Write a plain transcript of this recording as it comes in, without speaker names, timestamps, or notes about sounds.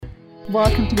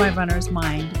Welcome to My Runner's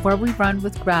Mind, where we run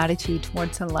with gratitude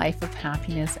towards a life of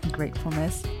happiness and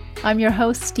gratefulness. I'm your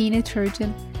host, Stina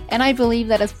Turgeon, and I believe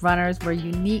that as runners, we're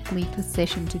uniquely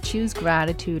positioned to choose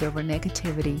gratitude over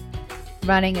negativity.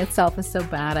 Running itself is so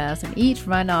badass, and each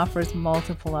run offers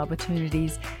multiple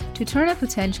opportunities to turn a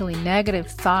potentially negative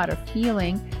thought or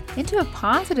feeling into a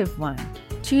positive one.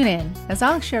 Tune in as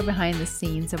I'll share behind the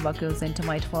scenes of what goes into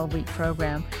my 12-week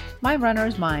program, My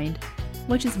Runner's Mind,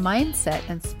 which is mindset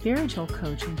and spiritual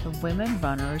coaching for women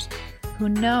runners who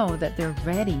know that they're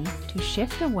ready to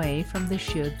shift away from the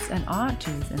shoulds and ought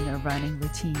tos in their running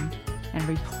routine and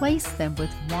replace them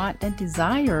with want and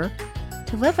desire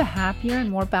to live a happier and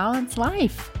more balanced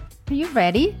life. Are you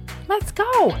ready? Let's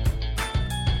go!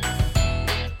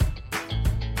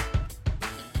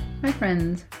 Hi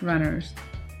friends, runners.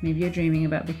 Maybe you're dreaming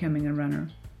about becoming a runner.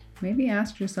 Maybe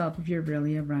ask yourself if you're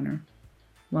really a runner.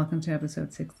 Welcome to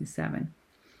episode 67.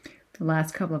 The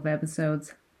last couple of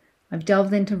episodes, I've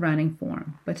delved into running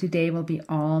form, but today will be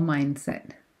all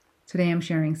mindset. Today I'm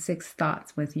sharing 6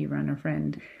 thoughts with you, runner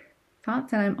friend.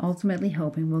 Thoughts that I'm ultimately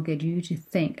hoping will get you to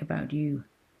think about you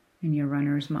and your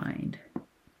runner's mind.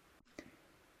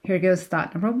 Here goes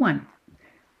thought number 1.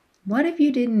 What if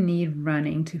you didn't need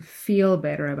running to feel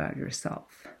better about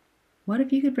yourself? What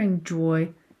if you could bring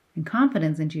joy and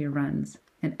confidence into your runs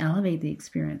and elevate the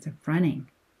experience of running?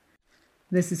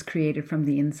 This is created from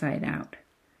the inside out.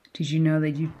 Did you know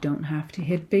that you don't have to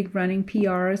hit big running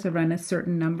PRs or run a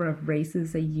certain number of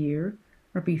races a year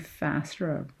or be faster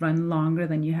or run longer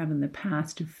than you have in the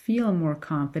past to feel more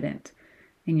confident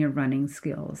in your running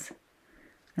skills?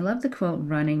 I love the quote,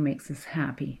 running makes us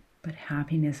happy, but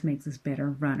happiness makes us better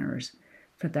runners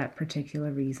for that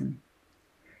particular reason.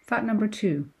 Thought number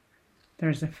 2.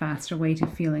 There's a faster way to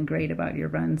feeling great about your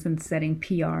runs than setting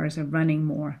PRs or running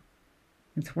more.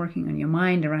 It's working on your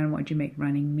mind around what you make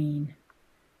running mean.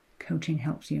 Coaching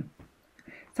helps you.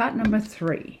 Thought number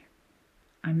 3.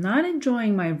 I'm not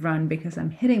enjoying my run because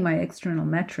I'm hitting my external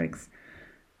metrics.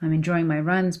 I'm enjoying my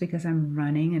runs because I'm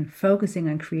running and focusing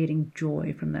on creating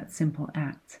joy from that simple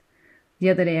act. The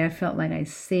other day I felt like I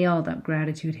sailed up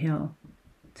Gratitude Hill.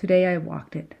 Today I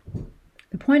walked it.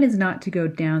 The point is not to go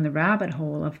down the rabbit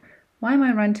hole of why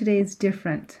my run today is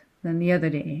different than the other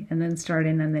day, and then start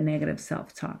in on the negative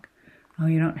self-talk. Oh,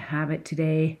 you don't have it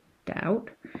today. Doubt.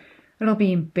 It'll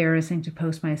be embarrassing to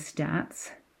post my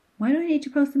stats. Why do I need to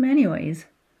post them anyways?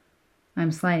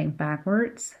 I'm sliding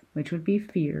backwards, which would be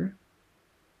fear.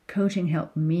 Coaching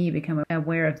helped me become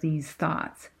aware of these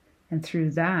thoughts, and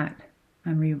through that,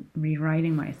 I'm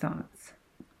rewriting my thoughts.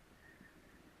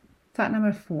 Thought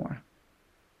number 4.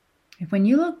 If when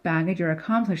you look back at your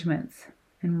accomplishments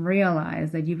and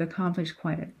realize that you've accomplished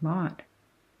quite a lot,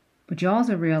 but you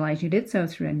also realize you did so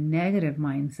through a negative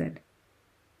mindset,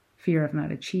 fear of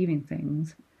not achieving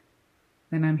things,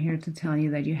 then I'm here to tell you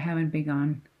that you haven't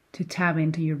begun to tap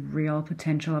into your real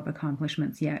potential of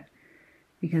accomplishments yet,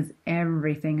 because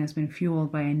everything has been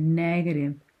fueled by a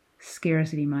negative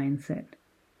scarcity mindset.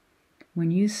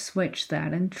 When you switch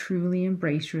that and truly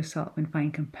embrace yourself and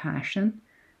find compassion,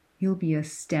 you'll be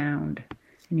astounded,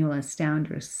 and you'll astound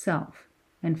yourself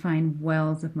and find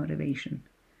wells of motivation.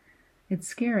 It's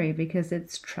scary because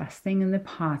it's trusting in the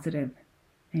positive,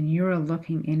 and you're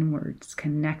looking inwards,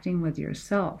 connecting with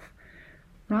yourself,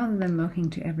 rather than looking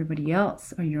to everybody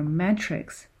else or your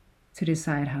metrics to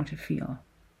decide how to feel.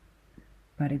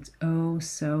 But it's oh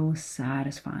so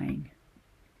satisfying.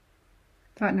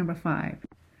 Thought number 5.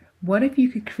 What if you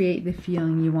could create the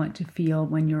feeling you want to feel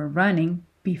when you're running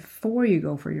before you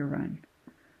go for your run?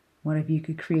 What if you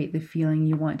could create the feeling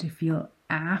you want to feel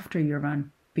after your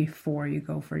run before you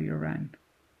go for your run?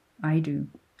 I do.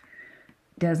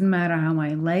 Doesn't matter how my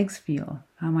legs feel,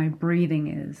 how my breathing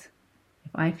is,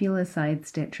 if I feel a side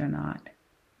stitch or not.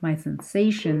 My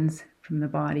sensations from the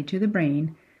body to the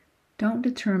brain don't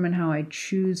determine how I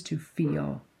choose to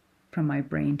feel from my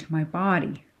brain to my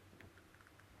body.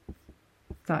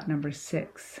 Thought number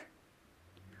 6.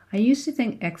 I used to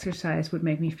think exercise would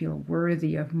make me feel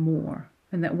worthy of more,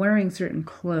 and that wearing certain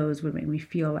clothes would make me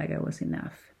feel like I was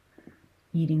enough.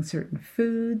 Eating certain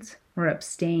foods or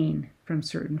abstain from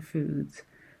certain foods,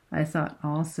 I thought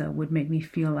also would make me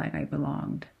feel like I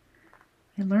belonged.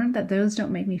 I learned that those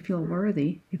don't make me feel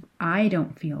worthy if I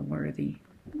don't feel worthy.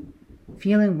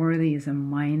 Feeling worthy is a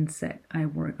mindset I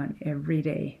work on every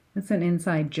day. It's an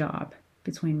inside job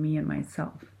between me and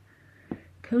myself.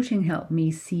 Coaching helped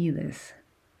me see this.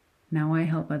 Now I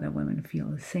help other women feel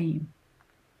the same.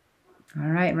 All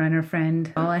right, runner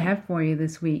friend, all I have for you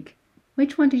this week.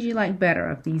 Which one did you like better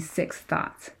of these 6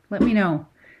 thoughts? Let me know.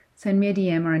 Send me a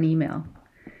DM or an email.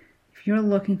 If you're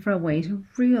looking for a way to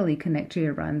really connect to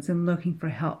your runs and looking for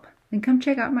help then come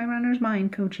check out my Runner's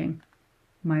Mind coaching.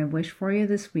 My wish for you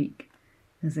this week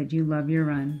is that you love your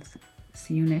runs.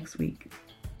 See you next week.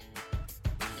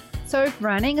 So if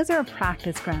running is our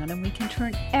practice ground and we can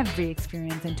turn every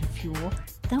experience into fuel,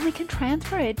 then we can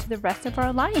transfer it to the rest of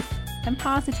our life and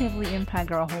positively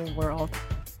impact our whole world.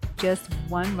 Just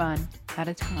one run at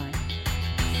a time.